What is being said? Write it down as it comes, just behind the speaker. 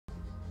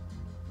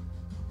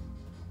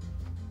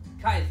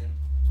Kaizen.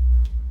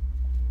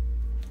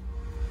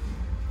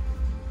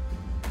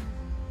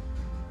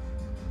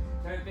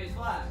 Turn face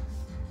flags.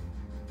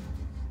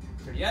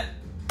 Turn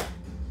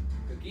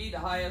Kuki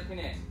Dahayo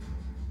Kune.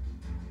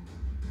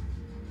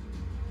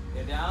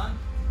 Get down.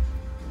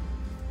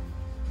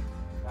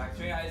 Back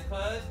straight, eyes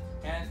closed.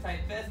 Hands tight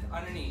fist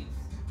underneath.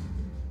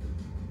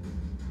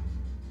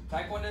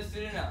 Taekwondo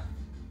student up.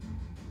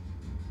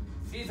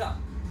 Seize up.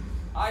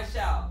 I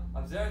shall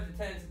observe the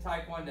tenets of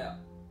Taekwondo.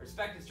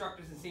 Respect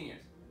instructors and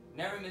seniors.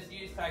 Never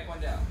misuse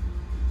Taekwondo.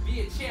 Be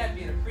a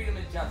champion of freedom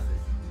and justice.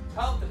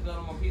 Help to build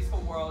a more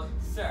peaceful world,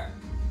 sir.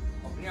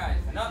 Open your eyes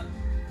and up.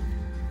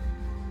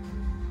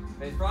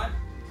 Face front.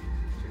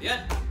 Turn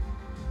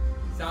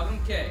Salvum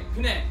K.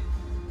 Kune.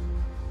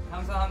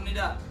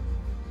 Kamsahamnida.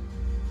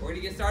 We're going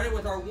to get started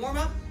with our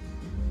warm-up.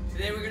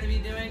 Today we're going to be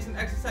doing some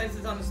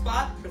exercises on the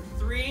spot for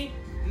 3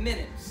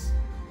 minutes.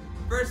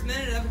 First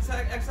minute of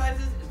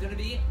exercises is going to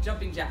be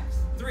jumping jacks.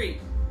 3,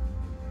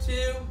 2,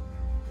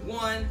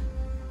 1,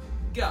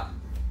 go.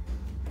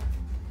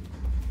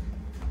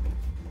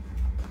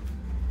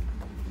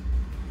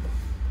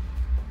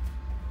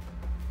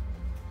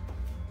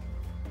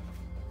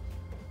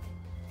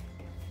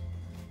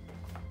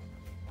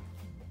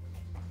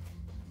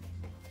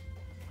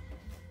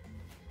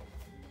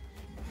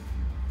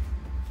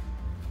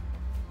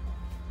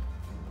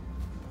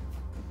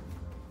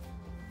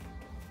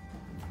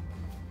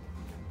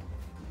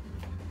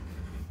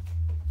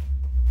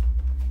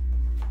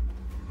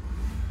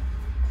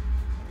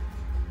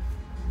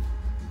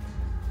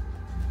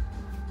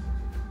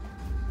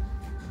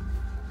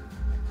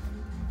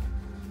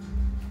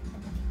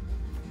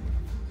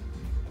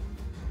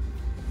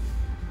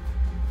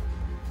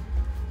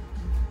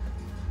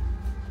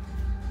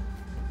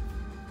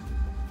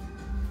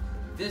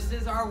 This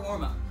is our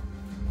warm-up.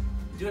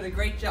 Doing a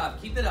great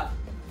job. Keep it up.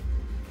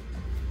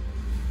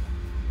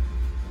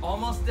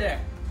 Almost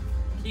there.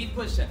 Keep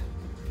pushing.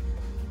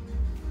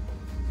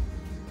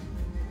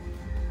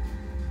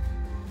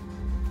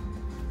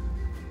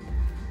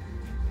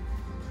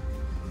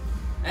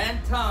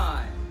 And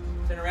time.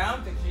 Turn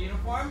around, fix your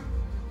uniform.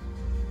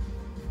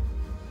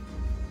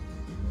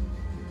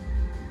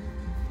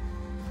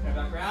 Turn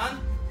back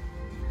around.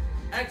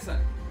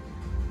 Excellent.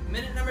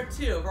 Minute number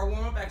 2 of our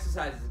warm-up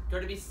exercises is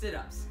going to be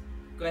sit-ups.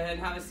 Go ahead and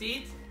have a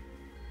seat.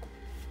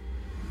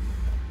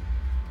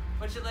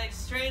 Put your legs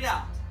straight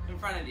out in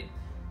front of you.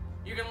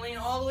 You're going to lean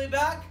all the way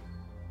back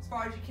as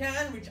far as you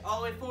can. Reach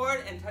all the way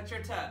forward and touch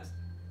your toes.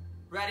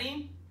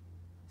 Ready,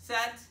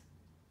 set,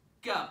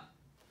 go.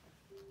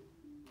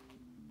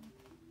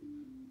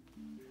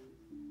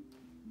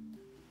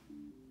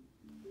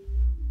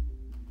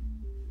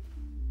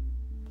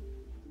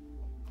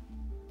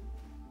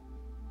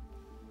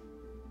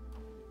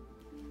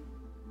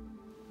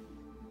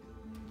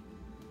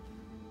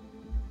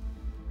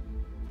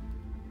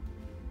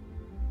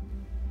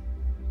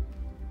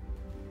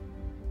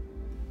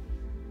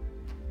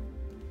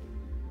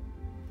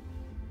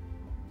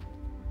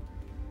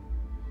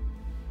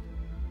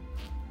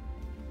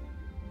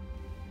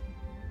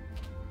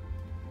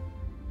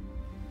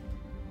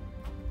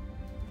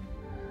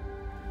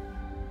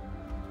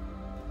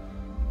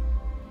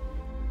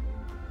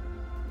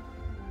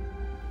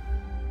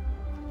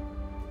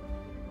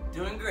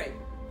 Doing great.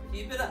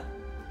 Keep it up.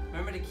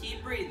 Remember to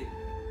keep breathing.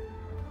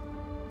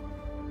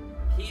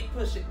 Keep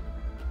pushing.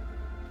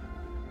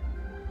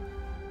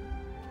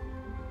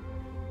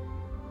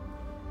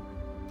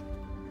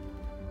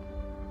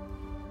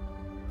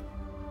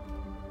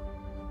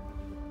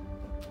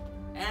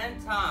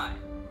 And time.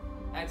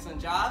 Excellent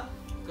job.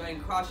 Go ahead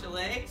and cross your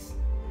legs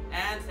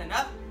and stand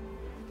up.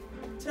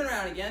 Turn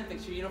around again,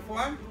 fix your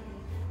uniform.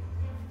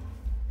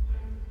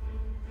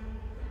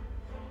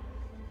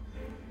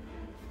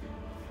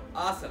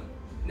 Awesome.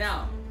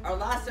 Now, our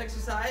last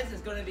exercise is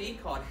going to be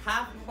called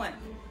half plank.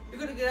 You're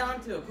going to get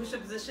down to a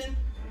push-up position,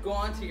 go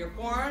onto your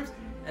forearms,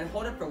 and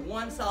hold it for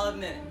 1 solid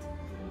minute.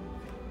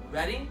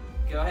 Ready?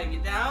 Go ahead and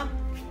get down.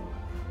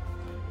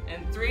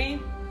 And 3,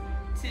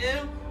 2,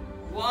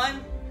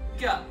 1,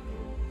 go.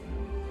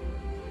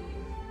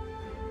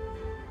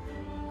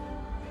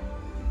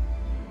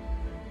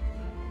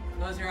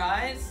 Close your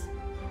eyes.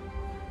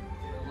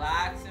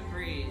 Relax and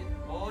breathe.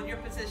 Hold your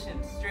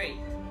position straight.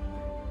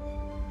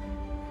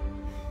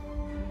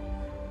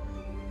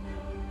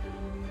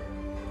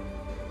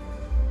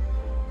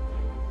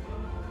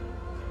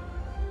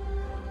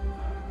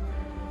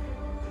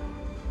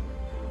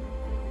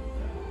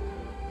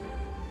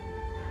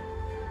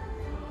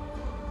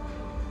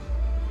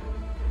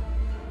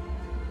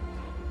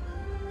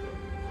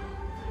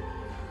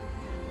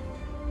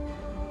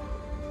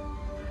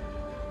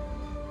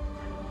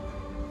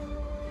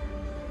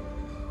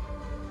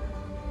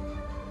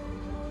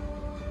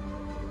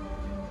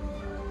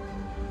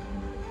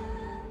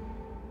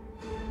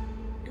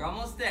 You're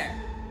almost there.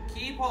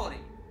 Keep holding.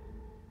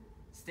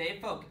 Stay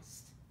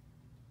focused.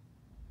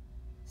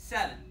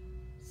 7,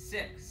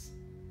 6,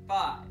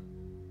 5,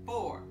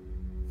 4,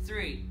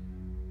 3,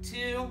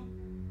 2,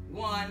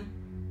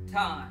 1,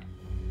 time.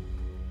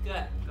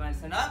 Good. Go ahead and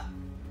stand up.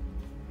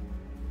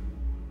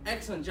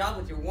 Excellent job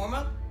with your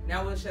warm-up.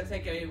 Now we should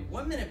take a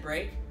 1-minute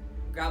break.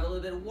 Grab a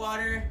little bit of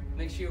water.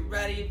 Make sure you're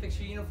ready. Fix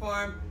your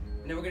uniform.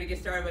 And then we're going to get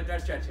started with our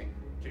stretching.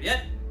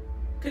 준비해.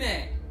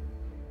 그네.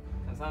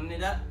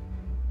 감사합니다.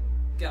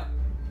 Go.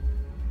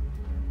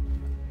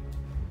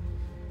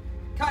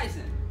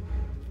 Kaizen.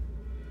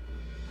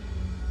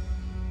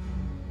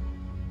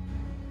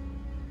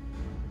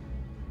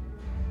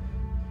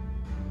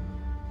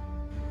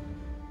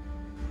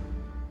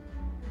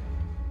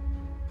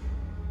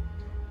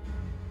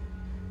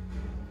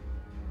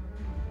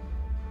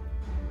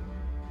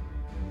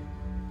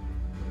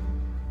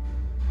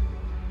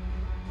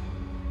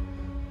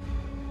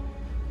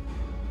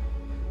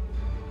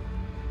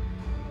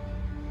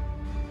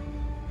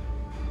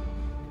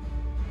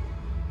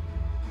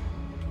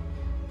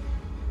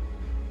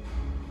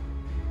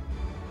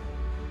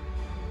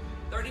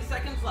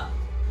 Seconds left.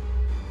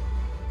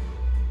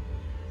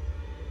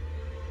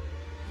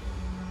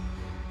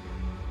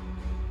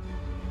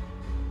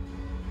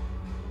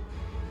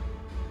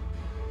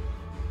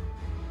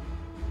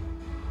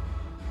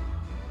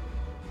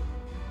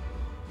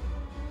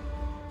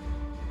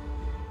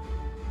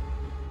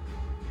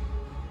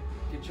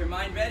 Get your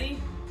mind ready.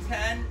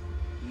 10,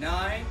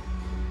 9,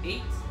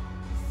 8,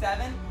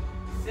 7,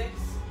 6,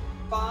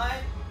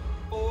 5,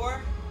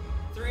 4,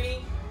 3,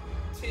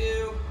 2,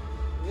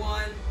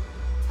 1.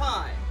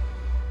 Time.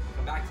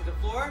 Come back to the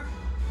floor.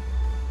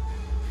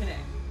 Connect.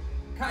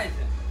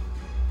 Kaizen.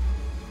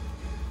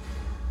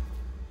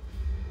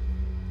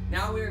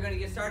 Now we are going to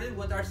get started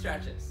with our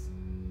stretches.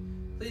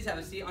 Please have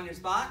a seat on your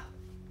spot.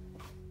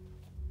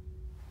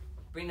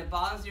 Bring the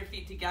bottoms of your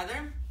feet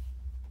together.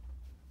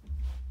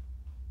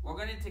 We're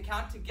going to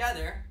count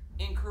together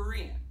in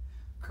Korean.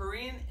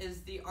 Korean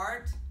is the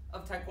art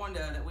of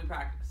Taekwondo that we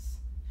practice.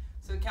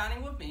 So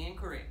counting with me in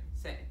Korean.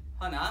 Say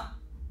하나,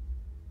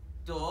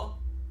 둘,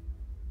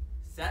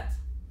 셋,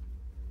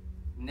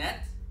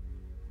 넷,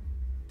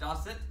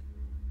 다섯,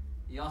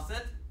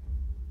 여섯,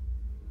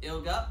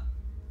 일곱,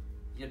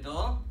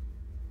 여덟,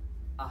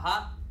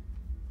 아홉,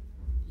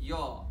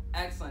 열.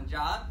 Excellent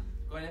job.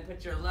 Go ahead and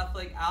put your left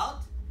leg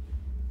out.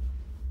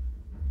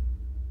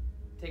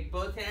 Take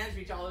both hands,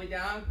 reach all the way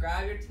down,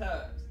 grab your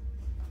toes.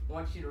 I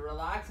want you to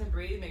relax and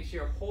breathe. Make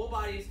sure your whole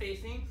body is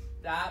facing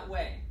that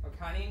way. We're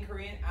counting in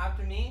Korean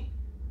after me.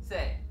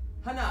 Say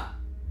하나,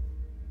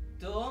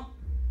 둘,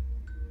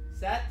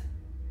 셋,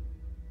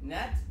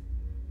 넷,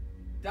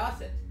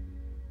 다섯,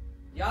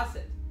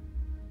 여섯,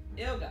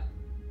 일곱,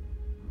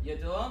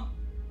 여덟,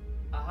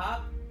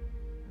 아홉,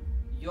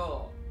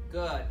 열.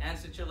 Good. And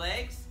switch your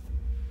legs.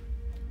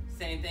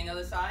 Same thing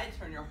other side.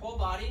 Turn your whole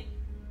body.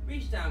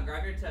 Reach down,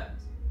 grab your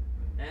toes.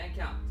 And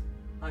count.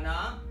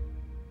 하나,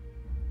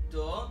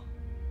 둘,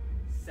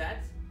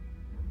 셋,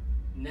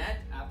 넷,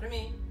 after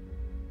me,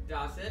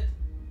 다섯,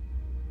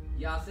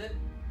 여섯,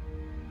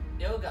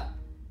 일곱,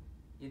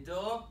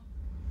 여덟,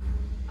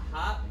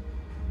 아홉,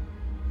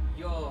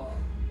 열.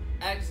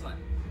 Excellent.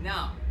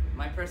 Now,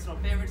 my personal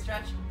favorite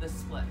stretch, the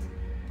split.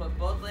 Put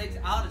both legs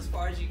out as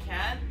far as you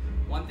can.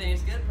 One thing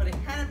is good, put a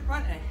hand in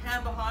front and a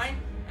hand behind,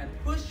 and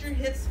push your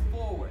hips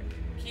forward,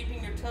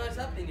 keeping your toes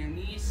up and your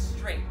knees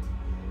straight.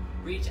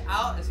 Reach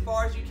out as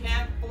far as you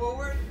can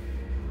forward,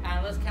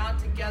 and let's count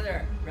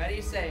together.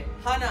 Ready? Say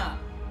하나,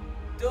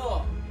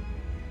 둘,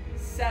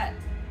 셋,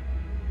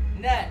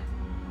 넷,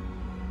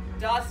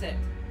 다섯,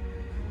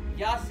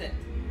 여섯,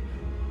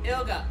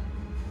 일곱,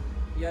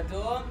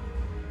 여덟,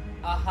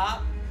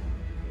 아홉,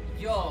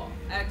 열.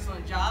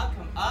 Excellent job.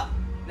 Come up.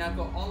 Now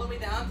go all the way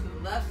down to the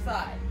left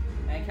side.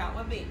 And count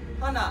with me.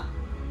 하나,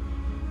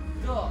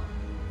 둘,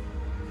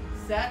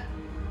 셋,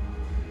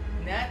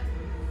 넷,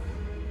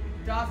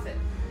 다섯,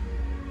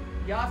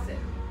 여섯,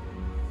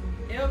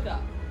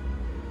 일곱,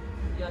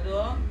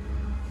 여덟,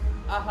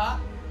 아홉,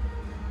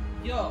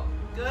 열.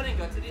 Good. And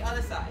go to the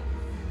other side.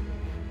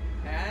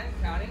 And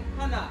counting.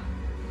 하나,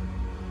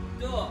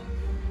 둘,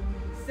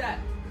 셋,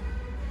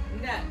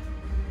 넷,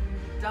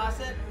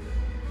 다섯,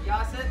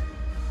 여섯,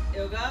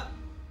 일곱,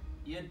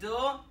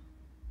 여덟,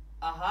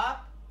 아홉,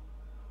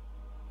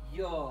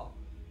 열.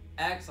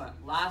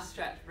 Excellent. Last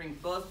stretch. Bring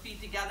both feet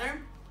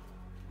together.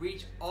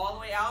 Reach all the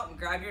way out and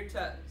grab your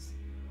toes.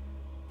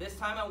 This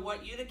time I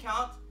want you to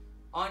count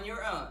on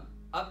your own.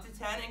 Up to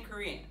 10 in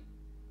Korean.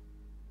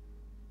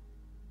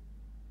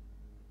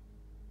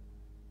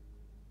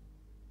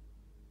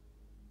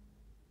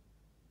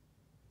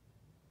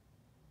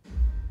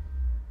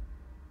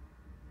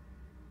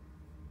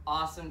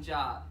 Awesome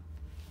job.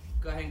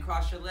 Go ahead and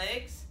cross your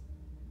legs.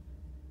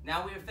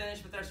 Now we are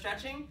finished with our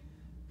stretching.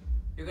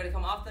 You're going to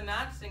come off the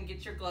mats and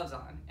get your gloves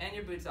on and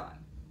your boots on.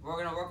 We're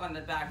going to work on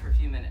the back for a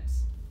few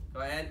minutes.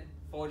 Go ahead,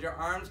 fold your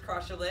arms,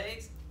 cross your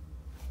legs,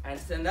 and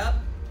stand up.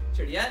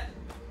 준비해.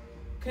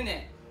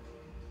 그네.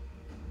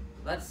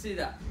 Let's see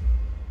that.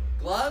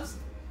 Gloves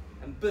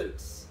and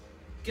boots.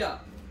 Go.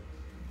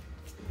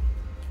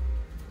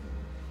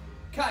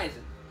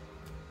 Kaizen.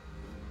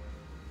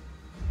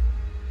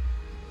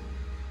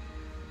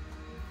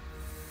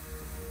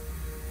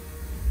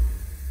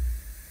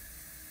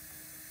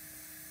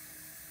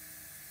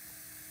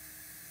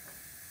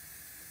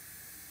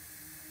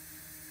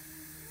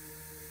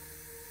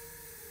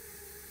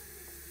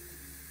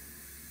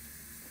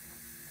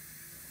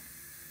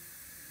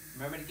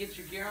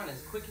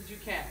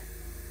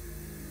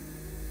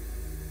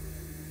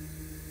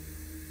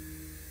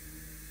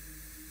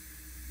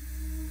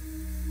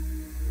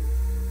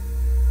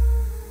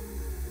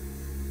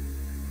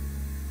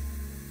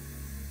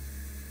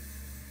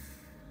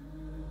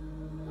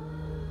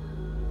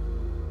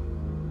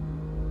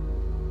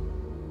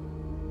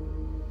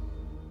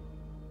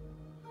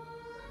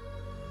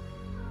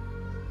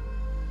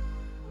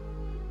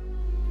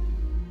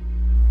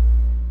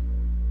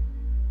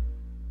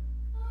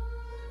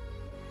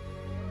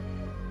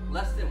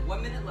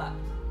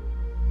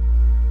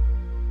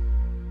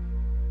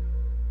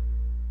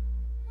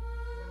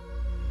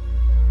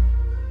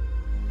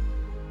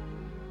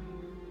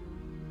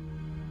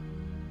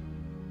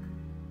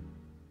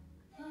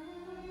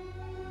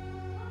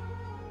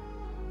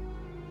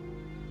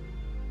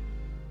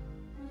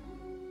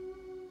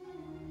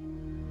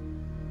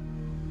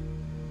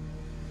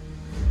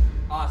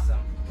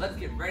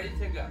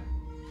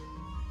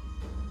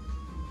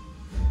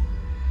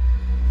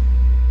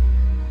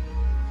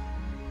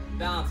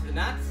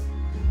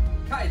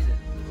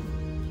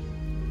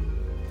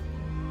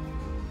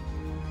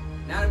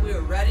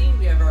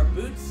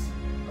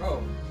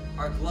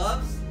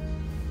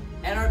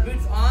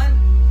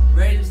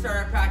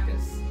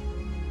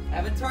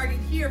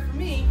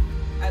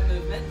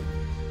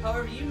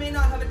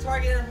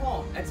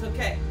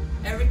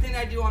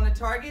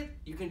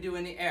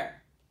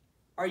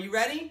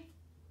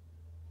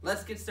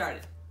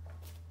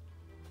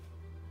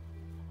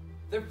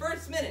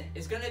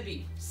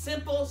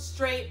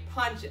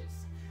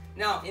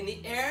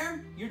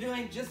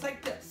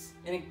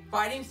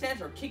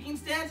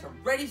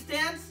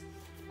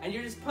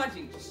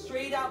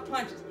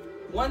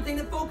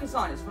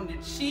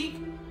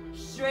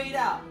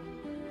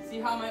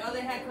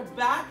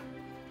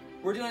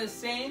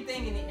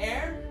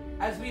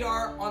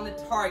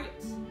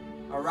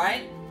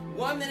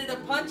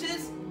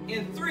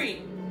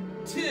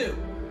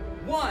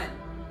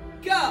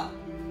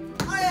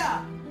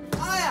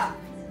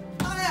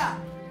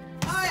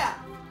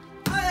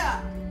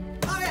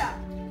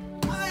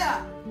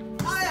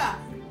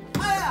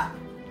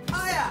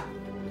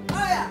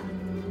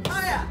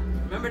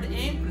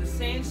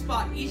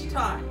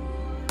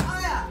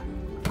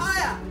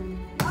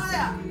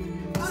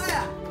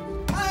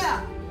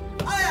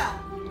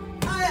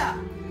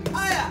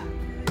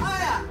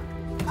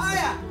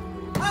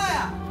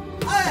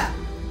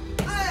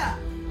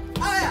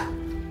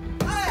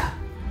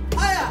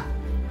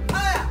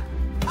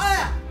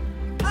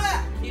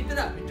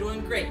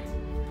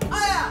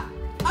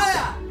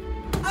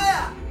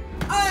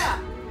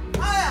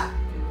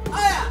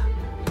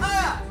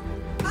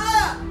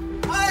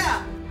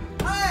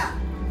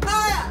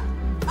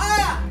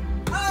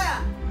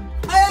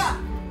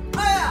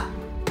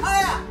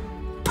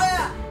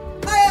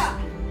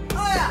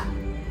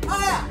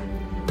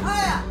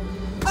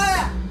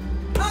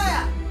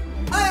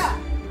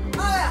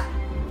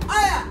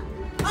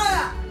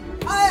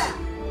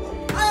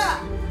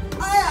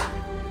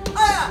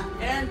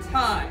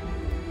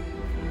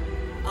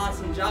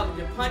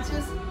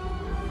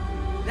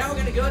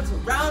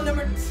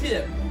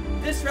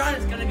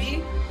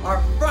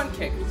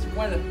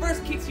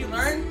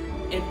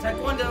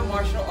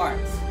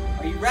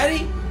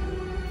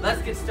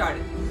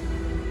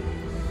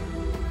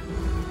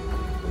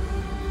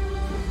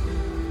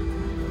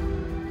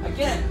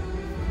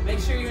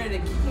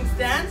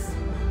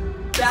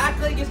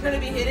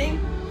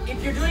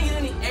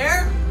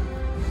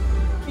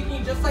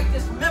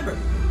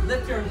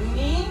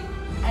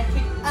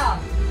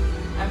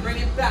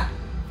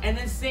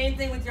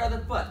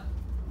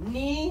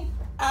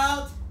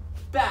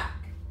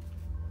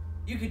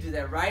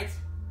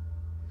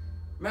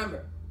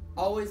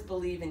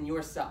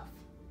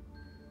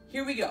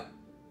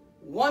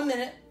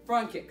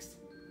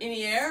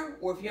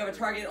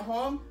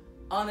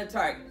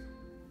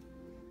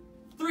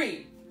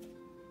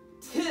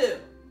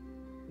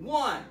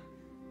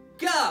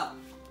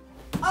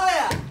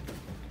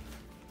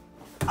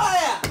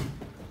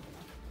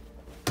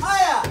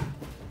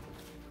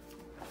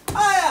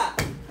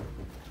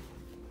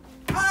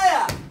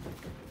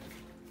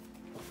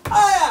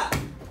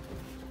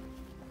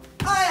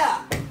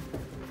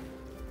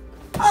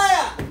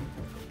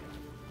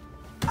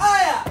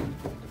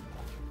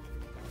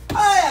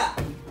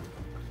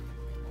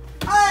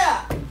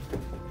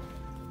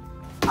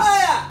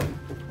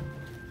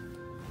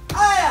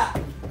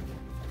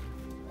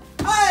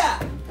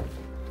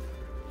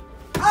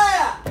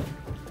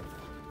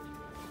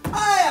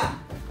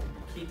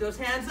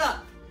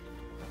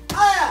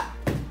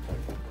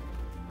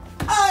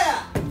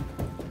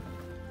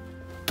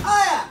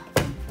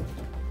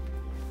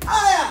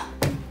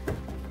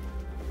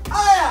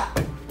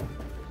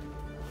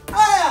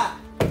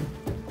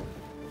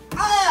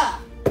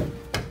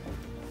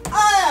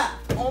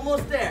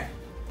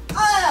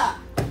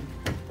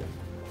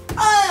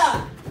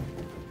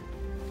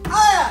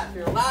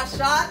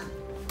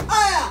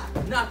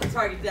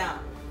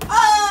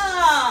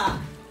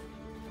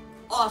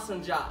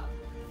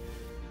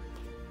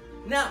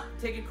 Now,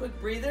 take a quick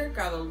breather,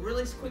 grab a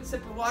really quick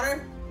sip of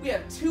water. We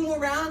have 2 more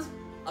rounds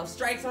of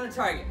strikes on a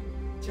target.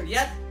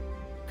 Chariot,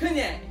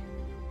 Kunye.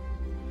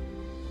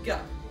 Go.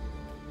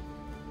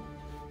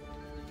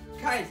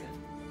 Kaizen.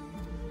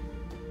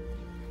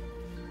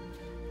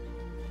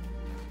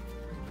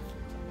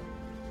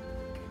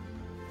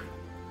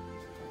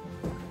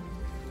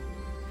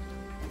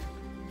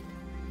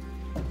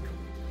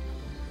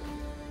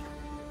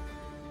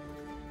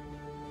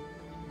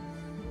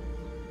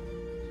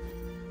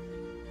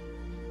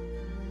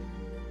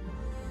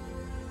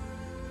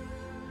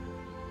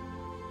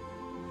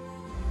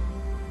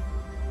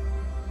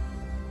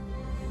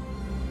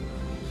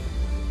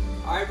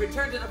 All right,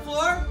 return to the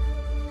floor.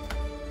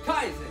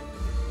 Kaizen.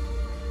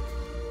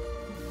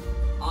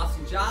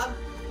 Awesome job.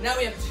 Now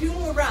we have 2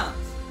 more rounds.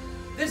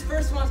 This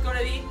first one's going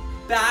to be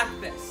back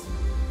fist.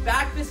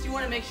 Back fist, you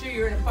want to make sure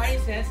you're in a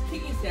fighting stance,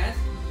 kicking stance.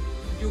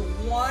 You're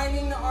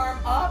winding the arm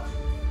up,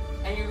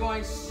 and you're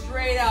going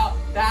straight out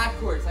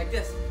backwards like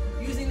this,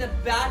 using the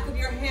back of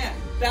your hand,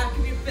 back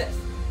of your fist.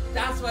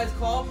 That's why it's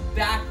called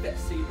back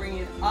fist. So you bring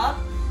it up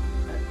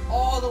and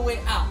all the way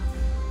out.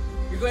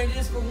 You're going to do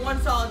this for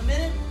 1 solid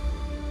minute.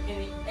 In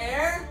the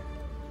air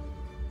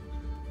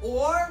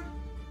or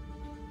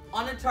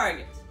on a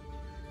target.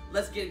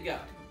 Let's get it going.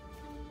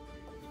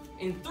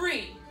 In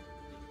 3,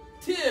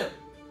 2,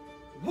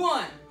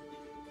 1,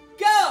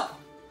 go!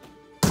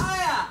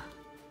 Aya!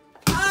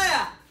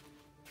 Aya!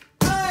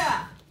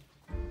 Aya!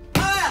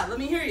 Aya! Let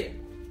me hear you.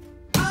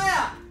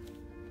 Aya!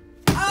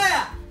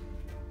 Aya!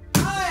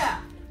 Aya!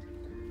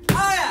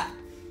 Aya!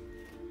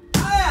 Aya!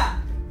 Aya!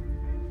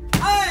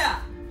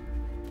 Aya!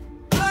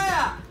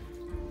 Aya!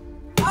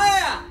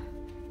 Aya!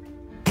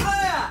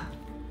 Aya!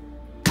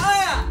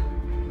 Aya!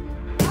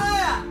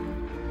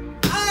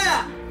 Aya!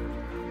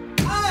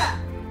 Aya! Aya!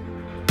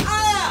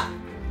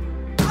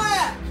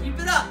 Aya! Keep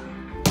it up.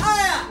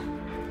 Aya!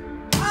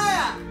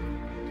 Aya!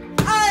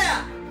 Aya!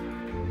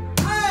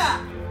 Aya!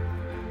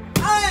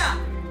 Aya! Aya!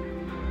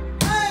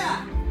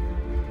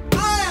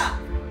 Aya!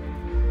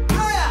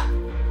 Aya!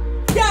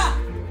 Yeah!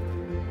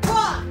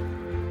 One!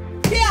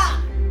 Yeah!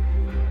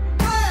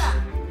 Aya!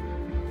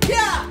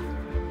 Yeah!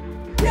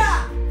 Yeah!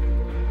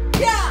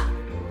 Yeah!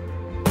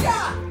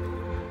 Yeah!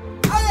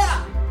 Aya!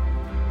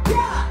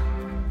 Yeah!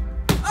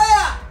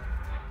 Aya!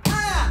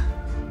 Aya!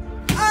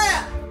 Aya!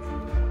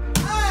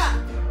 Aya!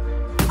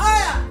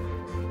 Aya!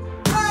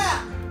 Aya!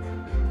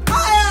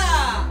 Aya!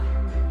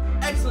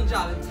 Excellent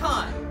job in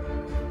time.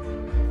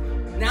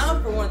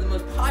 Now for one of the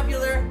most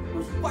popular,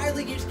 most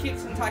widely used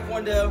kicks in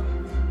Taekwondo,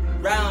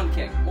 round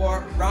kick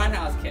or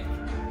roundhouse kick.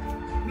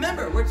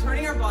 Remember, we're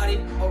turning our body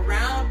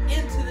around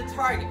into the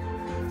target.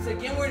 So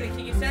again, we're in a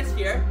kicking stance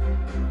here.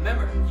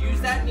 Remember, use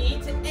that knee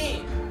to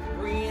aim.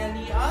 Bringing a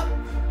knee up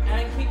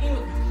and kicking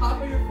with the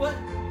top of your foot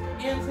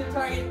into the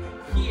target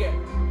here.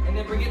 And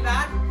then bring it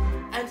back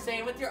and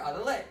same with your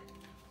other leg.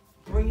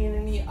 Bringing the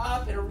knee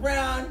up and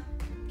around,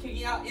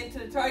 kicking out into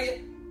the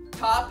target,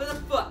 top of the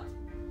foot.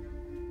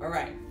 All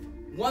right,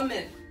 1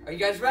 minute. Are you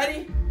guys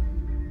ready?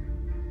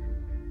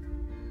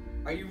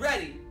 Are you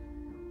ready?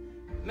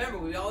 Remember,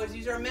 we always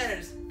use our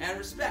manners and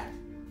respect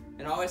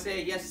and always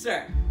say yes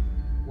sir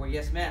or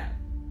yes ma'am.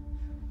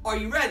 Are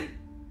you ready?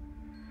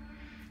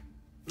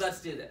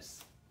 Let's do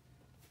this.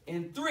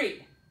 In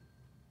 3,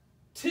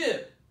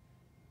 2,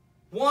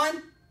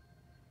 1,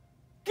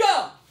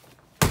 go!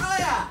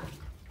 Aya!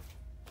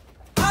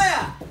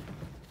 Aya!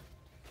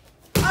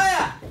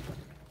 Aya!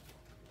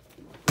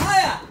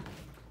 Aya!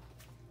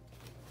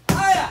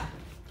 Aya! Aya!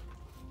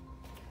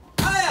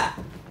 Aya!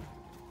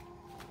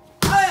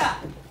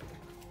 Aya!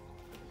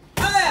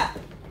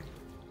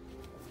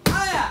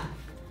 Aya!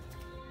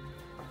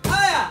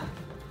 Aya!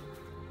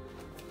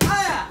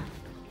 Aya!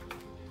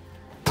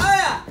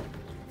 Aya!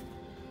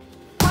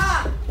 Ha!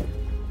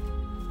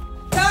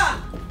 Ya!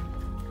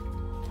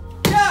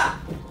 Ya!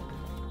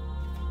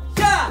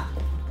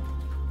 Ya!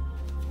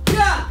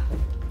 Ya!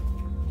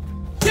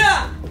 Ya!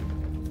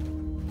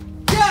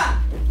 Ya!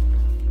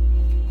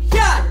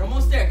 Ya! You're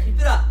almost there. Keep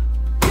it up.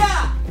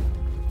 Ya!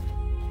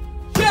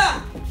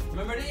 Ya!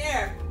 Remember the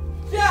air.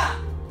 Ya!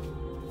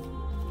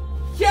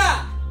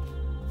 Ya!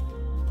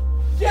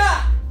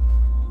 Ya!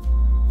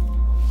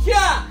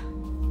 Ya!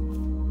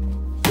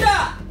 Ya!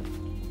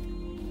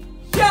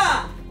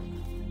 Ya!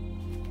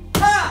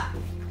 Ha!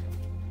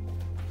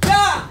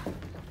 Ya!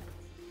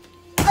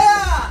 Ya!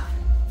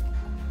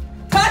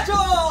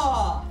 Tacho!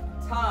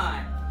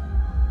 Time.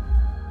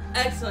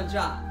 Excellent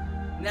job.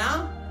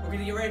 Now, we're going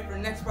to get ready for the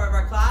next part of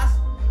our class,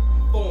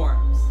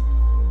 forms.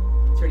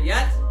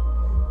 Chariot,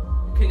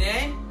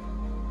 Kune.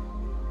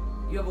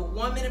 You have a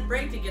 1 minute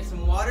break to get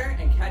some water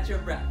and catch your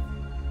breath.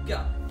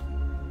 Go.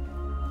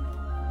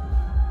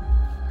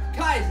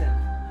 Kaizen.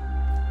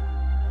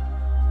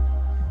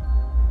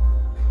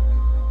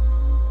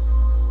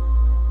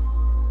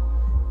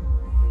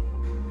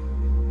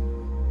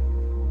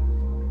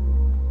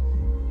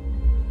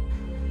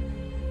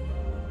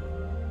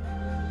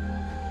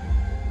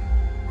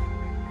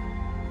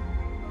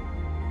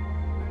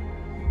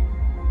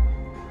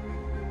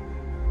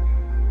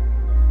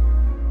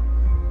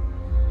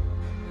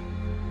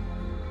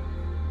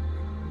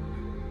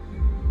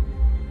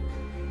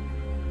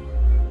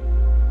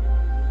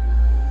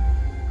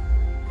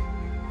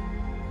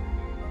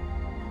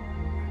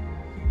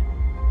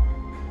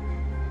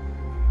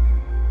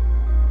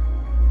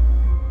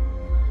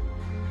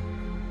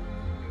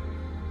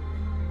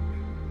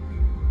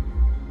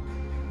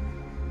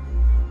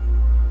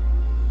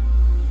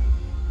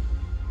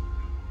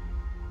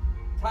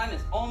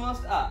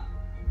 almost up.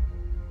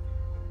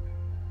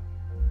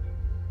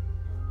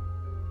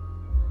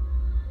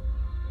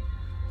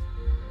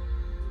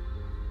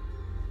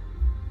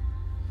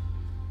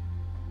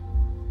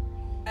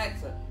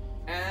 Excellent.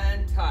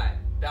 And tie.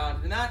 Down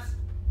to the mats.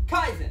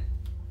 Kaizen.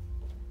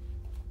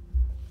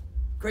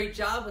 Great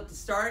job with the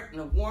start and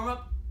the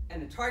warm-up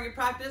and the target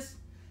practice.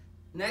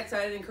 Next,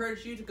 I'd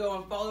encourage you to go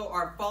and follow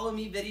our Follow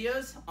Me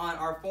videos on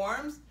our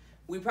forms.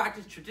 We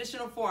practice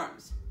traditional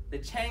forms, the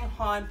Chang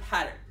Han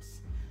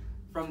patterns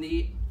from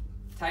the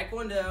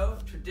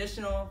Taekwondo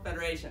Traditional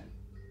Federation.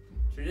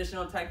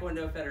 Traditional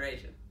Taekwondo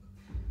Federation.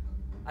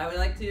 I would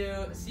like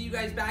to see you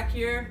guys back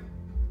here,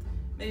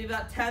 maybe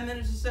about 10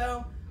 minutes or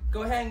so.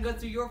 Go ahead and go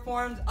through your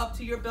forms up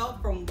to your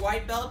belt, from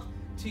white belt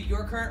to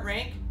your current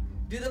rank.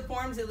 Do the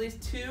forms at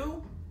least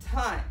 2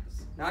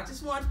 times, not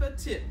just once, but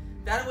 2.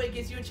 That way it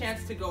gives you a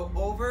chance to go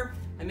over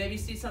and maybe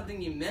see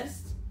something you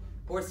missed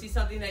or see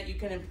something that you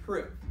can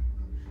improve.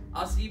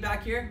 I'll see you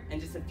back here in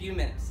just a few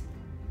minutes.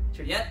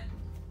 Chariot,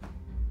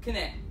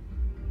 connect.